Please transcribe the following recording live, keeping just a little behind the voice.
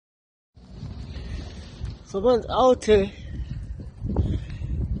Someone's out here.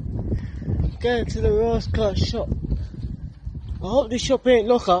 Going to the Rose Car shop. I hope the shop ain't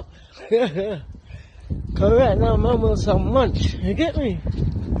locked up. Cause right now man wants some munch. You get me?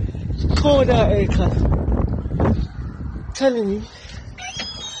 It's cold out here, cuz. Telling you.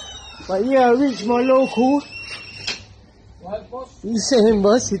 But yeah, I reached my local. What, boss? You saying,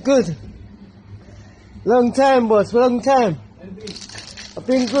 boss? You good? Long time, boss. Long time. I've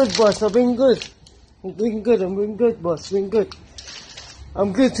been good, boss. I've been good. I'm good, boss. Been good.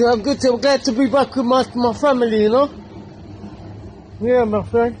 I'm good. I'm glad to be back with my family, you know? Yeah, my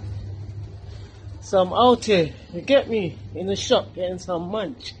friend. So I'm out here, you get me? In the shop getting some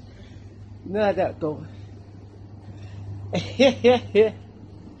munch. You know how that go. Yeah.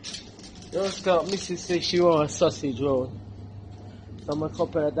 Just got Mrs. says she wants a sausage roll. So I'm gonna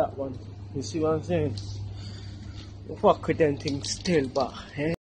copy that one. You see what I'm saying? Fuck with them things still, but